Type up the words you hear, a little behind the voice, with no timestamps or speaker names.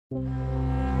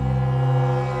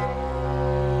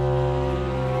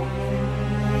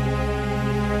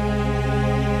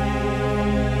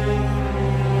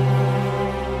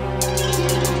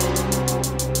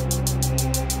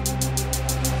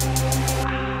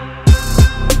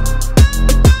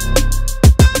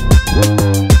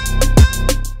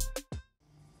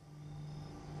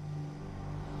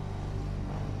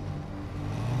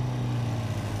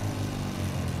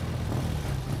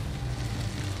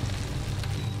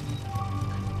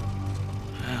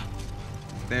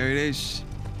There it is.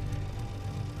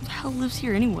 Who the hell lives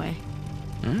here anyway?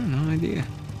 No idea.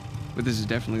 But this is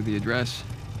definitely the address.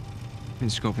 Been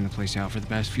scoping the place out for the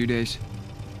past few days.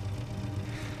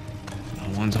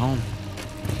 No one's home.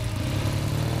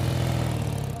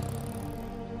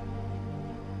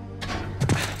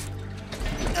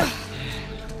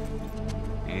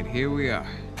 And here we are.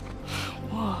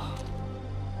 Whoa.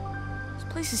 This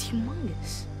place is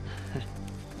humongous.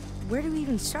 Where do we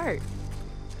even start?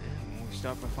 We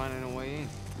start by finding a way in.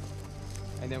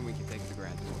 And then we can take the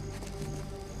grand tour.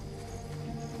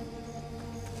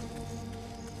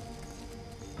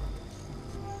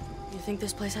 You think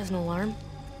this place has an alarm?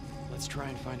 Let's try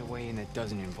and find a way in that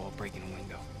doesn't involve breaking a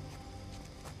window.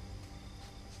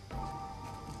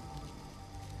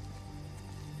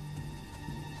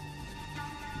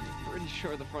 Pretty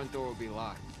sure the front door will be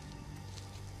locked.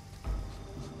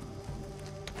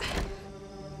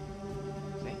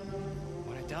 See?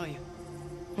 What'd I tell you?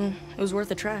 Well, it was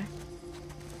worth a try.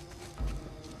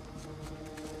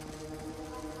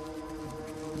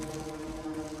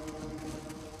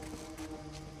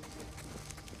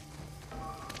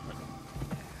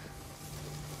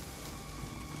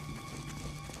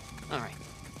 All right.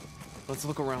 Let's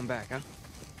look around back, huh?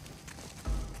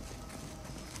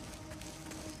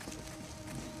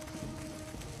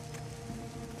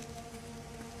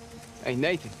 Hey,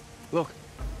 Nathan, look.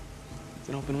 It's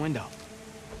an open window.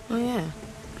 Oh, yeah.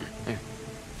 Here,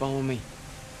 follow me.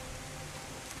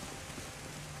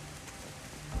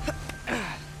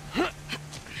 All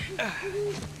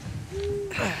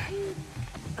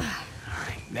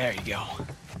right, there you go.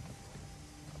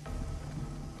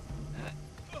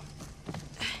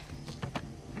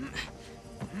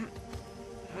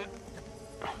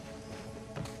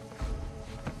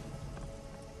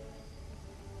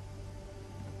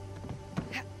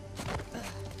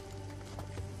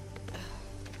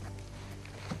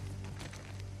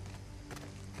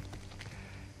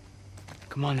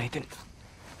 Come on, Nathan.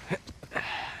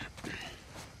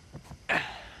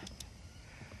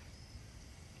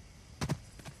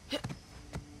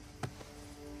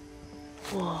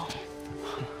 Whoa.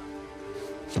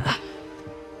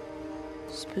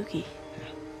 Spooky.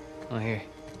 Oh, here.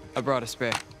 I brought a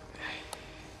spare.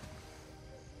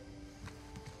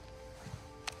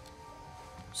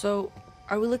 So,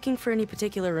 are we looking for any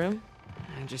particular room?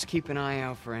 And just keep an eye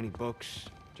out for any books,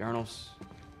 journals,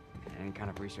 any kind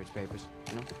of research papers,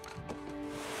 you know?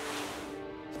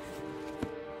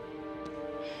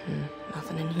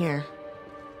 Nothing in here.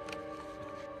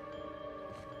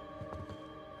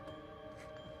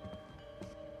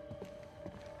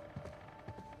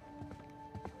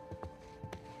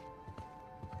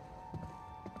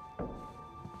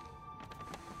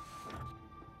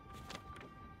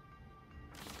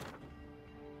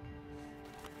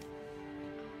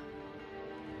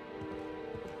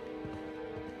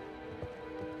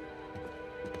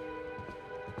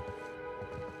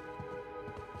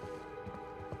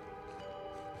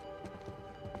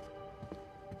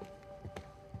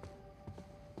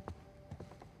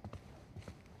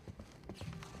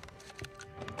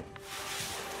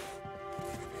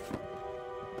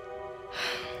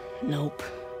 Nope.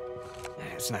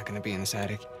 It's not gonna be in this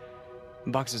attic.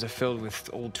 Boxes are filled with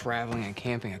old traveling and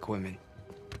camping equipment.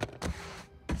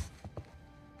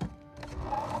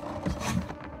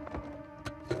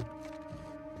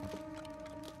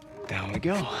 Down we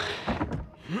go.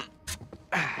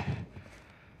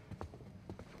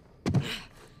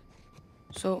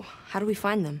 So, how do we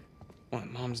find them? What,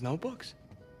 Mom's notebooks?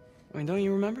 I mean, don't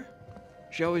you remember?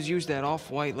 She always used that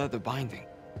off-white leather binding.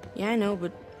 Yeah, I know,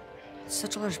 but it's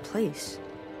such a large place.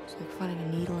 It's like finding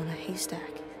a needle in a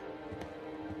haystack.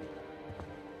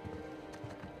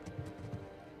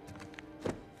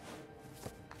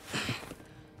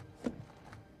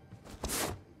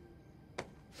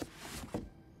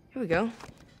 Here we go.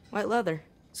 White leather.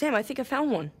 Sam, I think I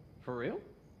found one. For real?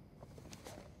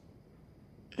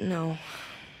 No,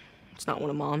 it's not one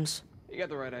of Mom's. You got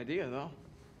the right idea, though.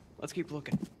 Let's keep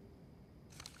looking.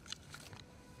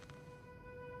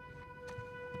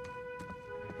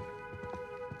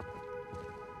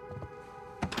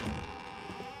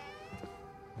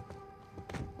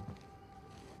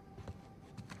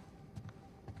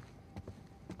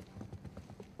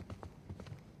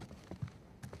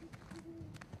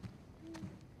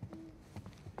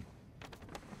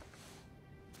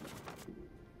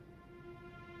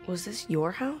 Was this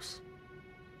your house?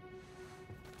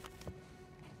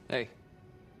 Hey,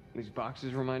 these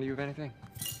boxes remind you of anything?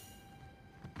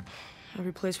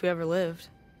 Every place we ever lived.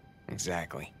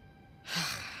 Exactly.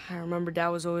 I remember Dad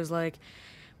was always like,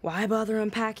 why bother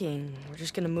unpacking? We're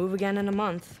just gonna move again in a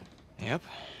month. Yep.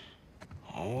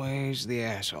 Always the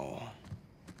asshole.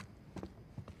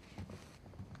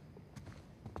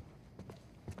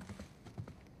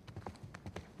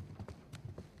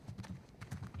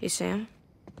 Hey, Sam.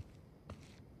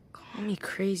 Call me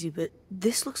crazy, but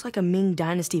this looks like a Ming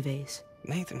Dynasty vase.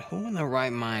 Nathan, who in their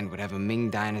right mind would have a Ming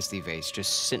Dynasty vase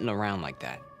just sitting around like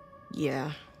that?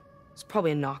 Yeah. It's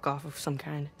probably a knockoff of some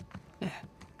kind. Yeah,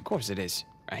 of course it is,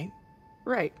 right?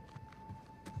 Right.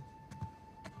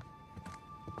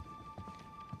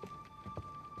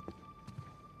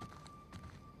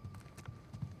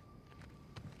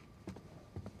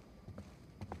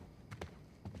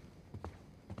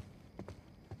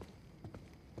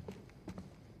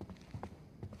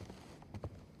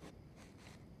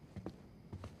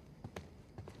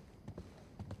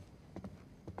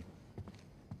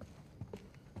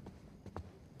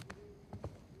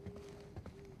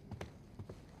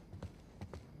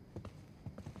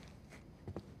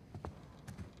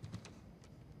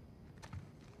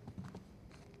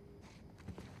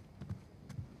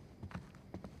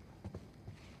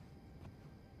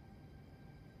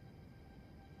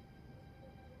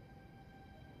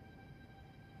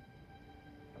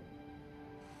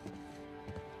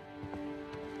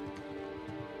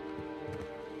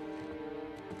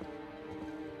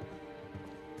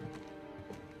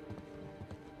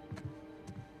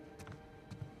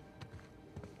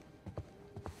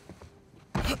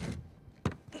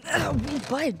 Won't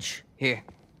budge. Here,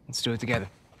 let's do it together.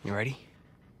 You ready?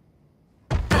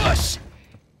 Push!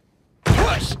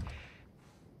 Push!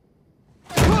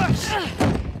 Push!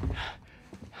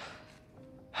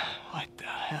 What the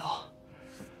hell?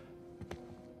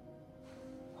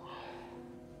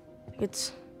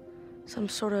 It's some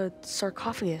sort of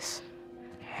sarcophagus.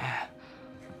 Yeah.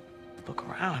 Look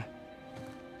around.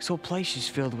 This whole place is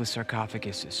filled with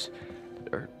sarcophaguses.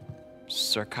 Or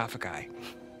sarcophagi.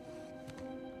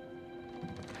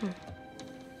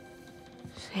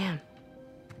 Sam,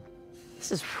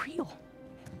 this is real.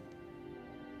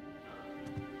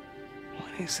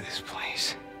 What is this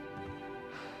place?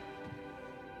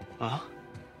 Well,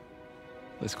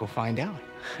 let's go find out.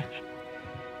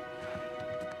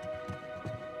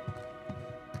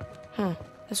 Huh,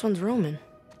 this one's Roman.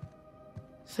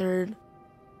 3rd,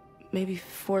 maybe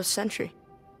 4th century.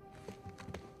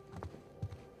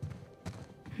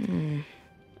 Hey,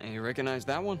 you recognize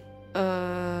that one?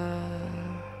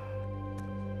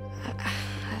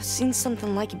 I've seen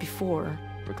something like it before.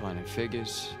 Reclining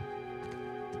figures.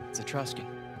 It's Etruscan.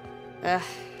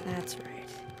 That's right.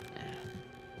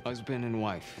 Husband and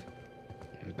wife.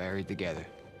 And buried together.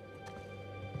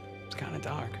 It's kind of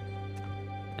dark.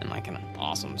 In like an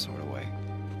awesome sort of way.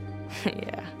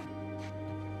 Yeah.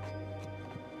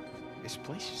 This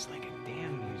place is like a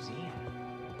damn museum.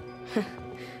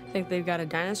 Think they've got a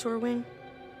dinosaur wing?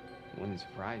 Wouldn't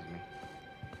surprise me.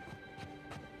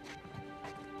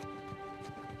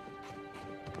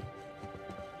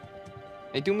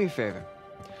 Hey, do me a favor.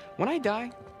 When I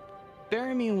die,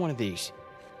 bury me in one of these.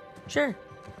 Sure.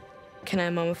 Can I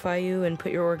mummify you and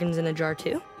put your organs in a jar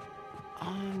too?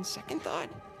 On second thought,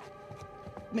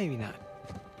 maybe not.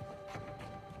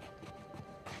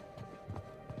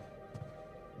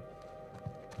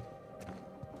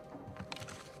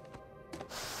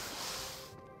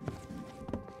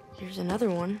 Here's another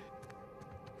one.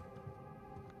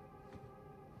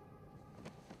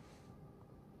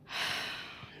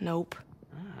 Nope.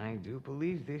 I do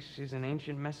believe this is an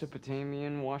ancient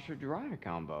Mesopotamian washer-dryer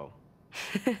combo.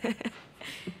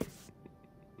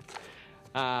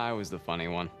 I was the funny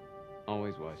one.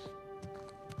 Always was.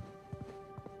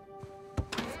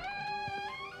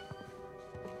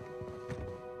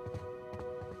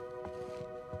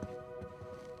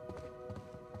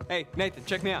 Hey, Nathan,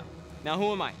 check me out. Now,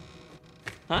 who am I?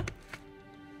 Huh?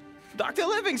 Dr.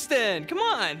 Livingston! Come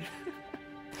on!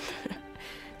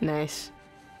 Nice.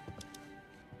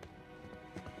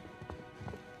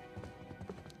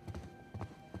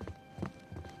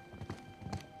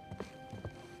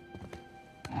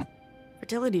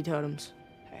 Fertility totems.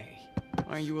 Hey,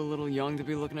 aren't you a little young to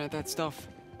be looking at that stuff?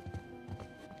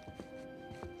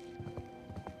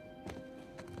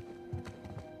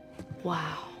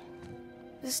 Wow.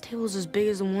 This table's as big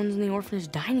as the ones in the orphanage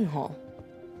dining hall.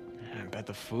 I bet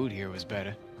the food here was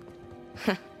better.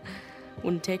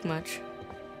 Wouldn't take much.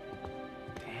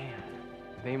 Damn,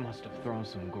 they must have thrown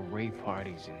some great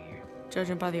parties in here.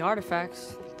 Judging by the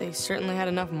artifacts, They certainly had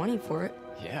enough money for it.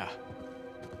 Yeah.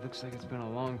 Looks like it's been a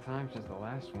long time since the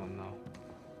last one, though.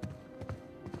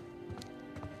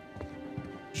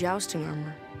 Jousting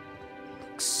armor.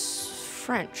 Looks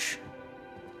French.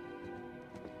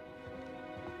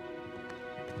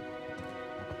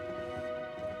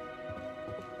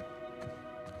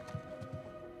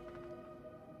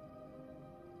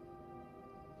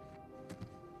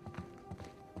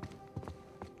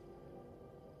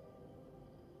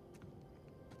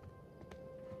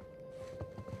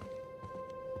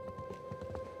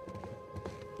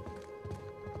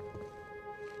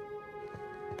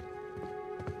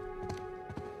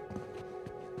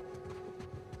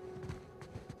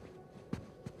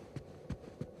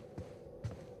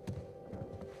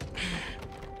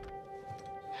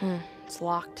 It's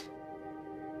locked.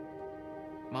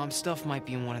 Mom's stuff might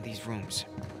be in one of these rooms.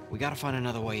 We gotta find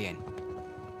another way in.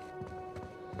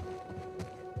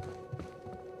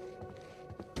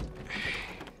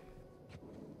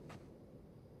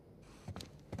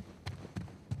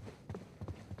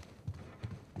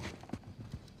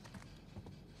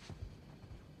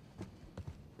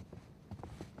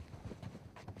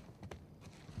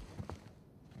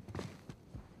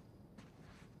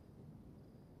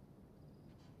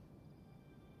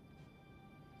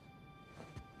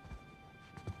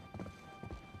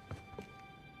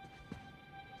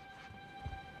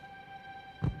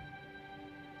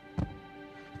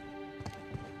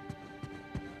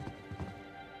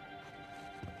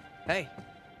 Hey,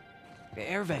 the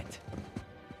air vent.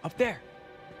 Up there.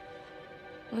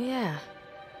 Oh yeah.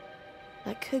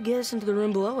 That could get us into the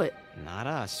room below it. Not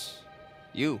us.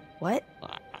 You. What?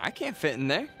 I can't fit in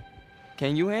there.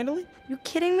 Can you handle it? You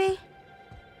kidding me?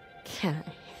 Can't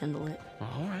handle it.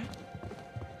 All right.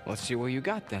 Let's see what you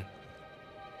got then.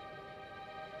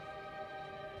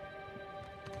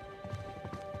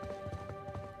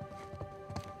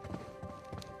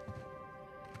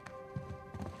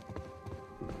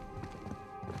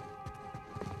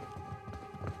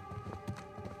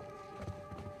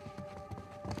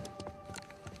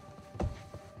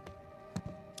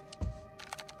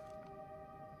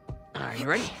 All right, you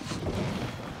ready?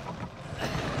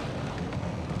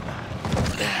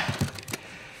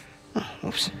 Oh,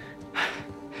 oops.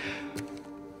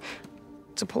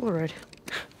 It's a Polaroid.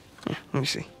 Yeah, let me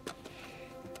see.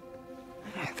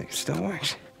 I think it still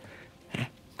works. Yeah,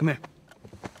 come here.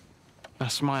 Now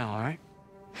smile, all right?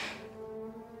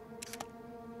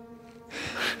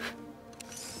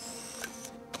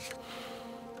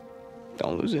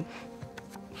 Don't lose it.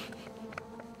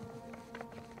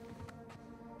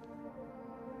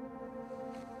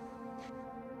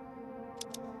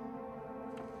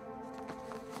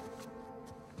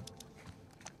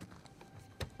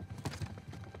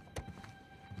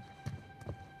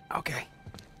 Okay,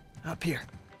 up here.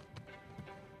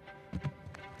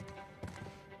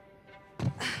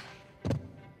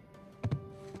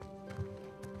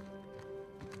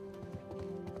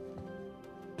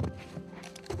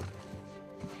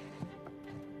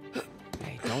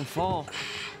 Hey, don't fall.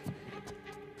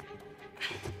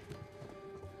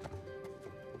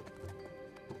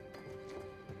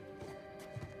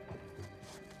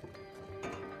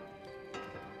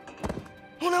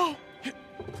 Oh no!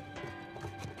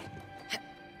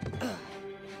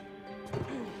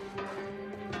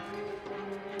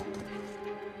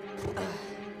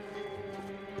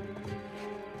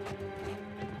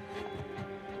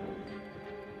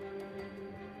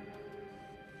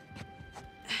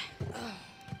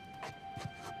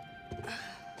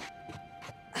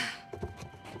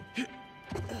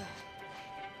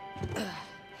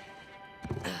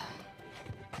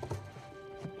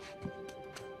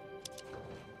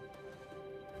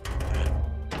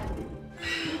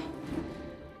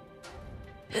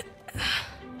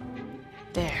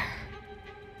 There.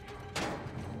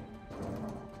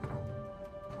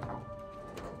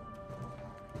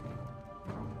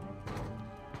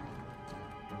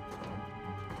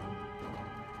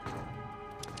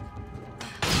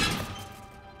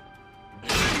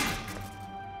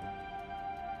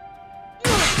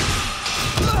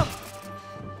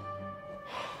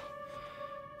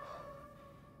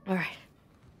 All right.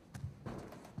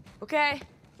 Okay.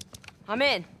 I'm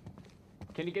in.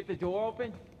 Can you get the door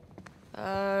open?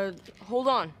 Hold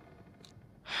on.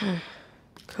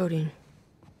 Codeine.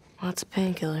 Lots of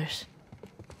painkillers.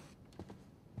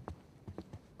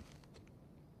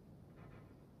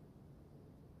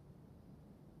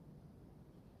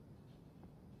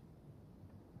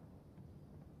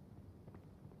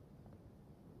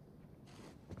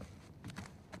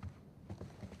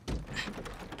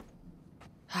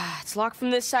 It's locked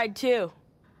from this side, too.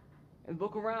 And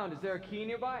look around. Is there a key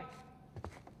nearby?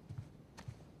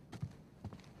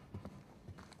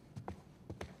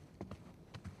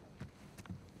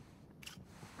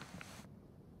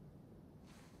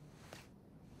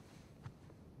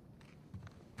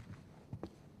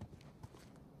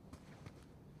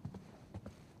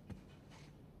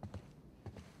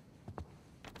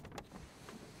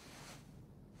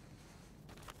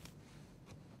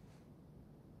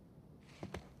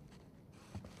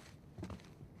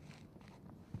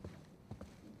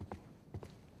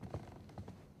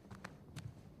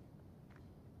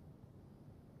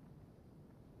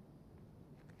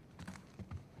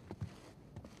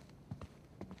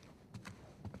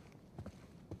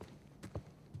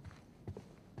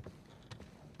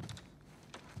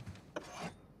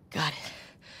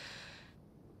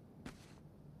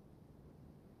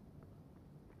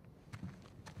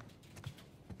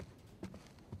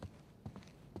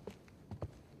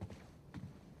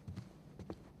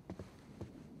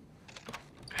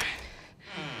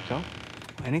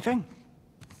 Anything?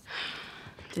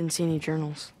 Didn't see any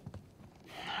journals.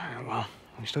 All right, well,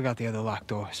 we still got the other locked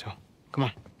door, so come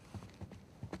on.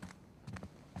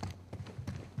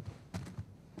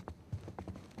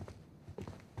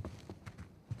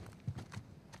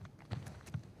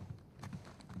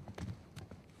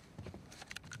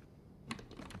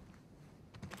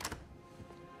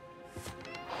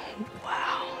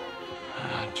 Wow.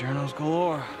 Journals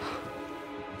galore.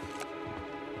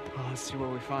 Well, let's see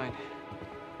what we find.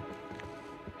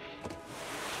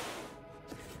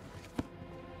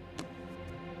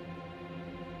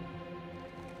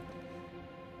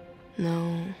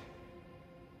 No.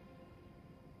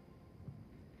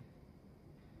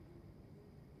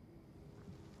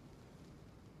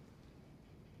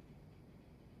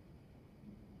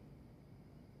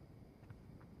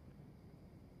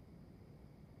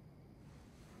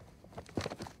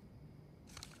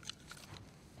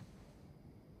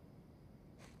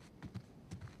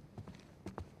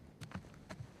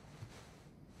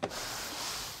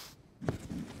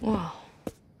 Wow.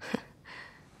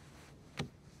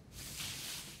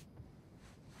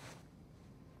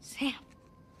 Sam.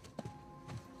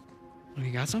 Oh,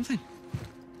 you got something?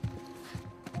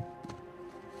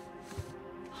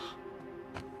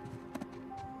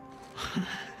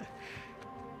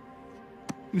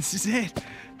 This is it.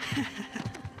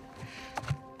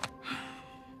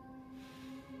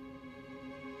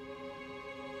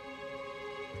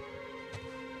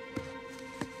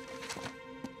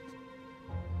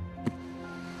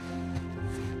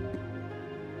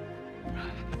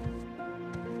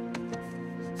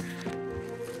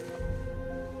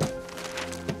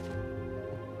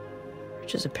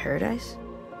 Which is a paradise?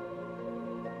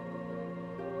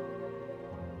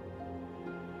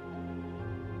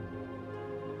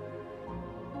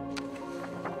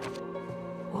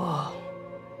 Whoa.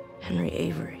 Henry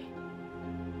Avery.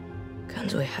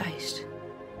 Gunsway heist.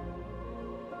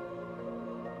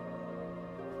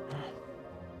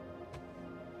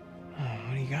 Oh,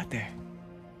 what do you got there?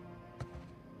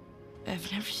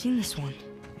 I've never seen this one.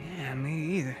 Yeah,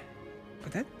 me either.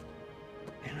 But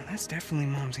that's definitely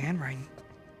Mom's handwriting.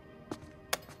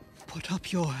 Put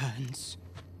up your hands.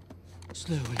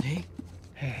 Slowly.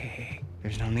 Hey,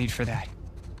 there's no need for that.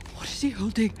 What is he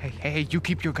holding? Hey, you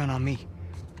keep your gun on me.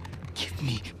 Give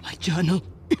me my journal.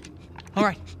 All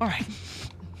right.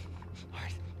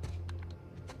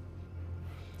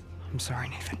 I'm sorry,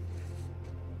 Nathan.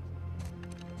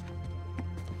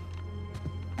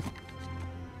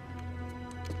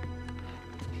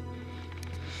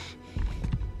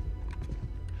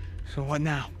 So what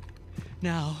now?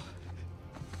 Now,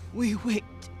 we wait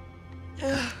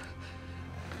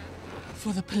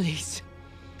for the police.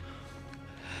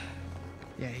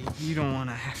 Yeah, you don't want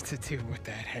to have to deal with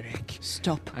that headache.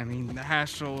 Stop. I mean, the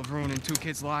hassle of ruining 2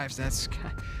 kids' lives, that's...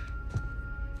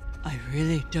 I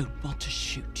really don't want to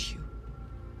shoot you.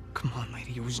 Come on,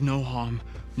 lady, it was no harm,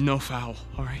 no foul,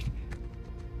 all right?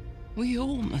 We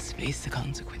all must face the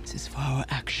consequences for our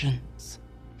actions.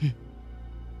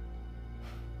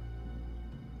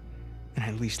 And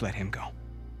at least let him go.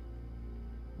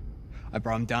 I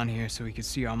brought him down here so he could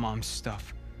see our mom's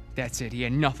stuff. That's it, he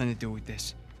had nothing to do with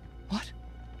this. What?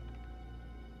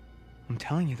 I'm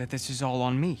telling you that this is all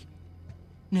on me.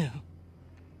 No.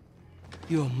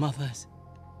 Your mother's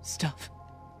stuff.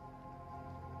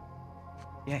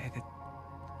 Yeah,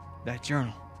 that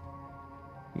journal.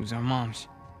 It was our mom's.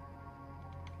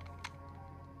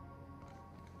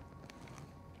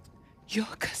 You're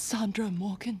Cassandra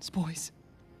Morgan's boys.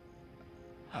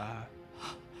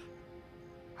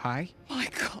 Hi? My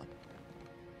God.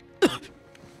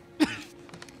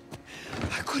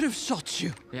 I could have shot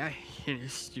you. Yeah,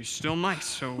 you still might,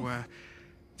 so,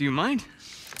 do you mind?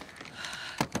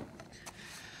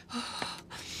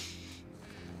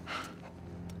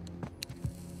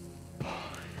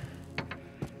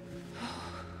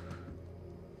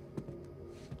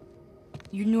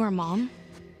 You knew our mom?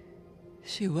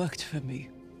 She worked for me.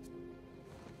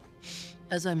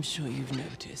 As I'm sure you've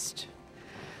noticed,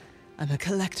 I'm a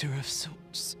collector of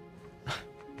sorts.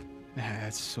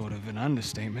 That's sort of an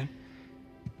understatement.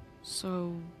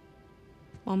 So,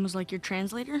 Mom was like your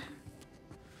translator?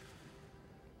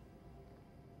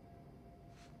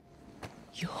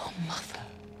 Your mother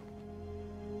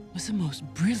was the most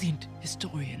brilliant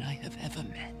historian I have ever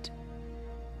met.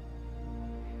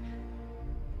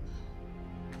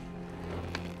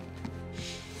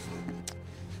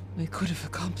 We could have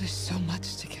accomplished so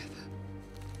much together.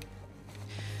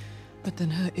 But then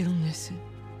her illness...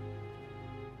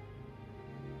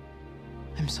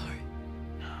 I'm sorry.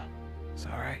 It's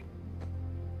all right.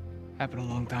 Happened a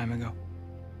long time ago.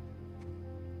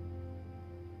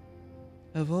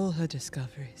 Of all her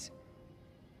discoveries,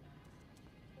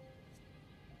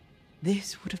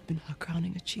 this would have been her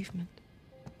crowning achievement.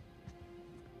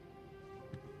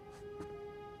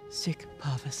 Sic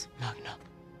parvis magna.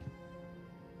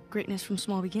 Greatness from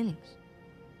small beginnings.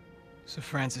 Sir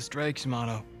Francis Drake's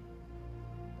motto.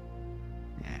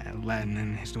 Yeah, Latin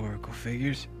and historical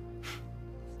figures.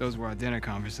 Those were our dinner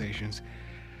conversations.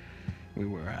 We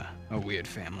were a weird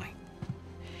family.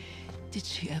 Did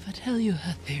she ever tell you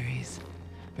her theories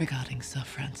regarding Sir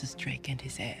Francis Drake and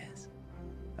his heirs?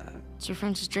 Sir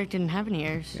Francis Drake didn't have any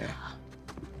heirs. Yeah.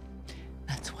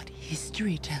 That's what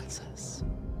history tells us.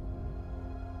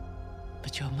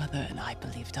 But your mother and I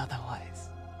believed otherwise.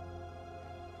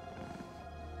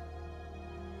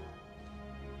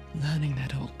 Learning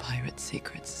that old pirate's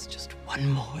secrets is just one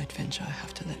more adventure I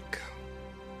have to let go.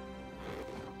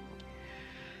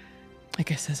 I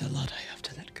guess there's a lot I have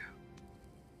to let go.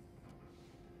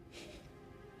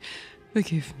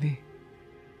 Forgive me.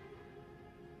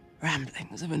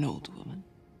 Ramblings of an old woman.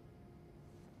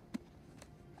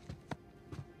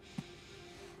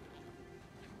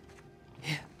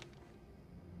 Here.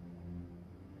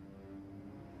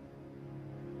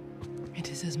 It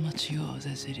is as much yours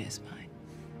as it is mine.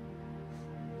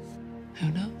 Who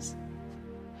knows?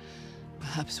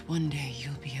 Perhaps one day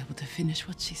you'll be able to finish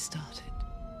what she started.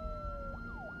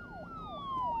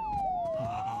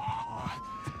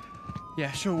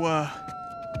 Yeah, so,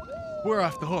 we're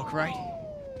off the hook, right?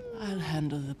 I'll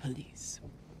handle the police.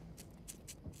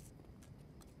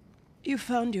 You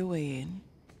found your way in.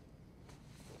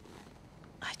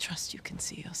 I trust you can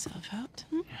see yourself out.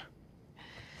 Hmm?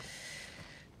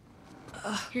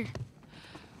 Yeah. Here.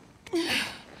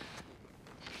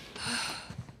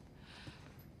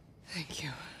 Thank you.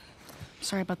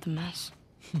 Sorry about the mess.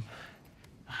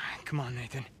 Come on,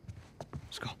 Nathan.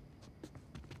 Let's go.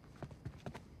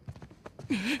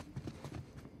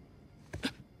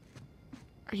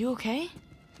 Are you okay?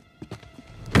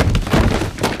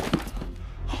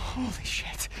 Holy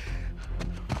shit.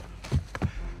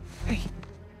 Hey.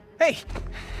 Hey.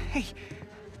 Hey.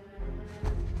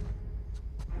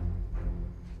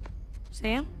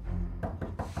 Sam?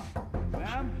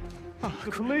 Ma'am?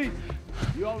 The police.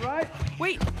 You all right?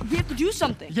 Wait, we have to do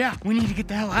something. Yeah, we need to get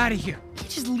the hell out of here. Can't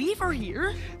just leave her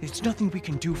here. There's nothing we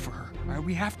can do for her. All right,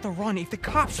 we have to run. If the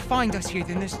cops find us here,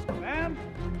 then this... Ma'am?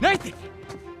 Nathan!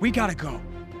 We gotta go.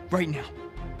 Right now.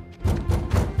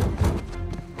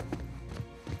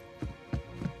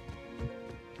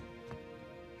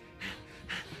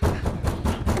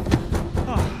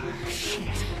 Oh,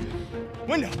 shit.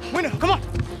 Window, come on!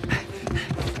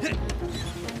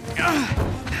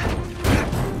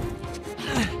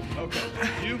 Okay,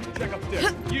 you check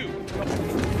upstairs. You.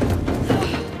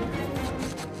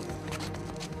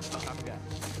 Copy that.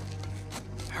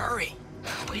 Hurry.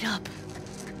 Wait up.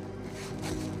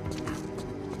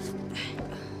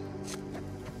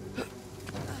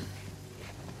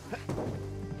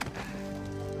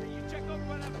 You check over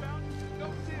what I found?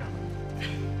 Don't see him.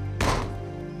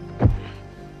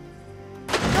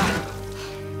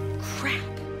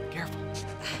 Crap. Careful.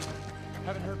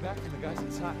 Haven't heard back from the guys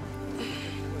inside.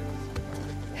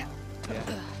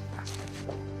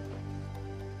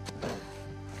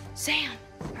 Sam.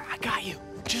 I got you.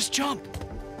 Just jump.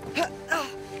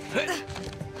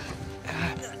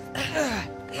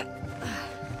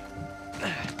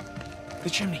 The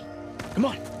chimney. Come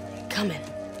on. Coming.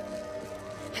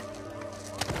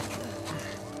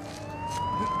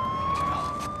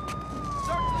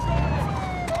 Search the door.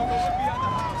 I'll go look beyond the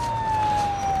house.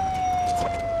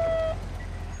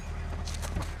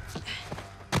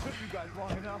 Took you guys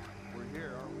long enough. We're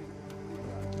here, aren't we?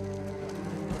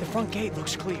 The front gate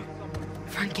looks clear.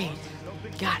 Front gate.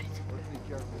 Got it. Let's be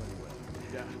careful anyway.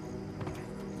 Yeah.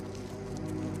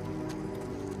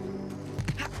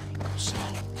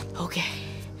 Slow. Okay.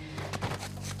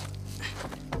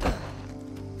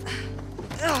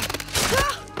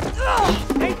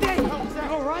 Nathan! You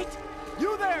all right?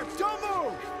 You there! Don't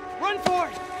move! Run for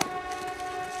it!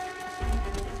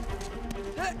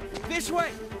 This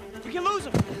way! We can lose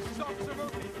him! Officer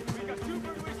Murphy, we got 2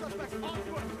 burglary suspects on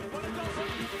foot. One adult, one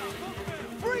juvenile. Both men.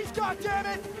 Freeze,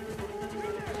 goddammit!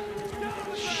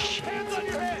 Shit. Hands on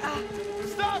your head!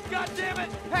 Stop, goddammit!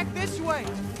 Heck, this way!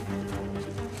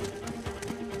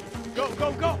 Go,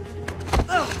 go, go!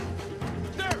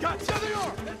 There! Got shut the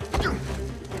door!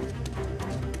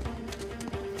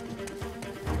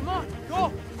 Come on,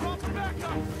 go! Call for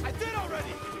backup! I did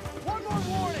already! One more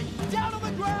warning! Down on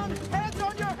the ground! Hands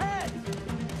on your head!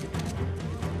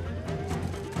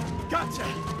 Gotcha!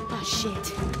 Oh,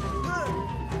 shit.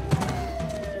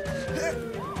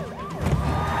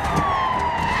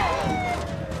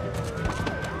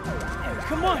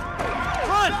 come on!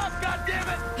 Run! Stop,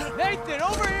 goddammit! Nathan,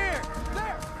 over here!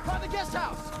 There! By the guest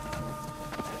house!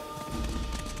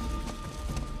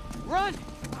 Run!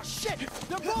 Oh, shit!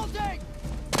 They're bolting!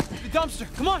 The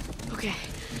dumpster, come on! Okay.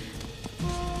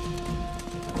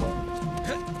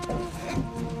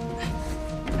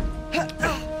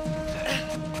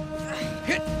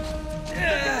 Get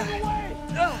out of the way!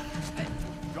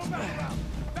 Go back around!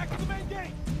 Back to the main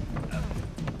gate!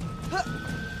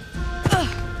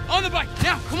 On the bike,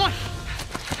 now, come on!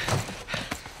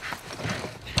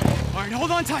 All right,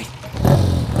 hold on tight.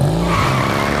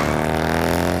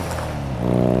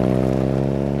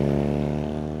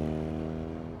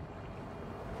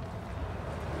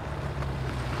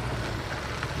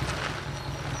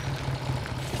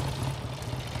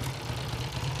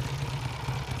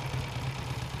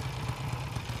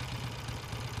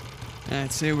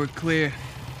 I'd say we're clear.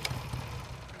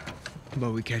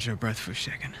 But we catch our breath for a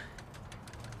second.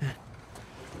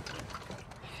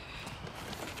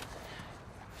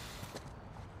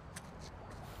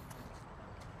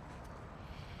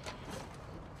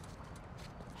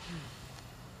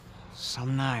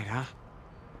 Some night, huh?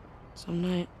 Some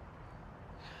night.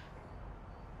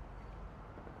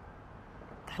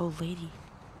 That old lady.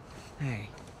 Hey.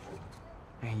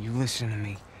 Hey, you listen to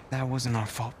me. That wasn't our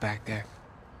fault back there.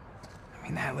 I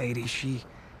mean, that lady, she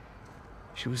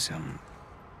was,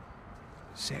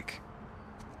 sick.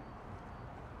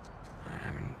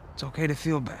 I mean, it's okay to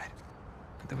feel bad,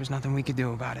 but there was nothing we could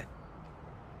do about it.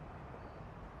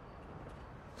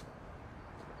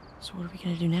 So what are we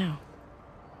gonna do now?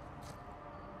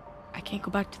 I can't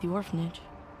go back to the orphanage.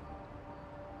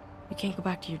 You can't go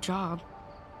back to your job.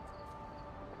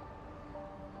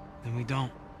 Then we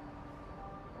don't.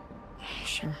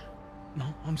 Sure.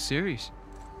 No, I'm serious.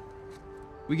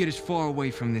 We get as far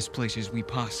away from this place as we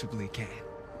possibly can.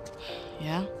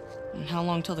 Yeah? And how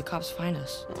long till the cops find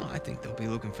us? Well, I think they'll be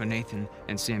looking for Nathan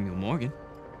and Samuel Morgan.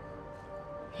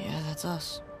 Yeah, that's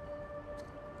us.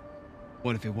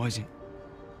 What if it wasn't?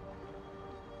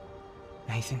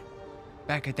 Nathan,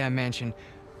 back at that mansion,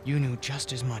 you knew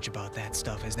just as much about that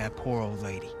stuff as that poor old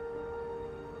lady.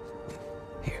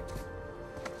 Here.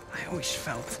 I always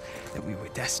felt that we were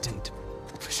destined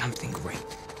for something great.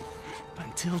 But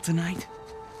until tonight,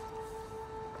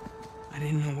 I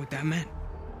didn't know what that meant.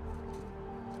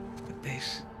 But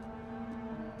this,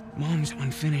 Mom's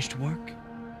unfinished work,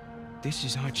 this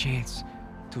is our chance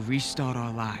to restart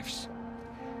our lives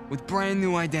with brand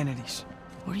new identities.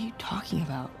 What are you talking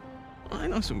about? I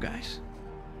know some guys.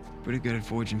 Pretty good at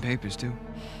forging papers, too.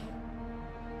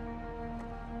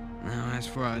 Now, as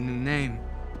for our new name,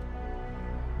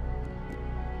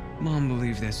 Mom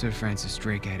believed that Sir Francis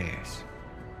Drake had heirs.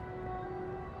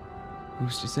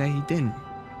 Who's to say he didn't?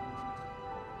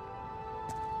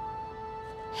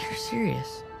 You're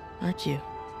serious, aren't you?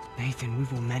 Nathan, we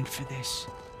were meant for this.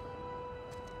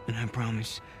 And I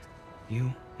promise,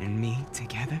 you and me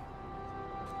together,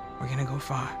 we're gonna go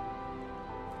far.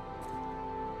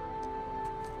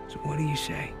 So what do you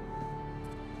say?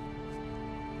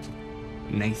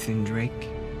 Nathan Drake?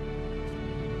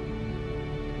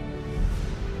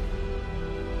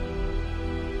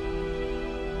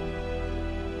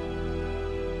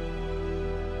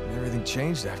 Everything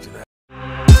changed after that.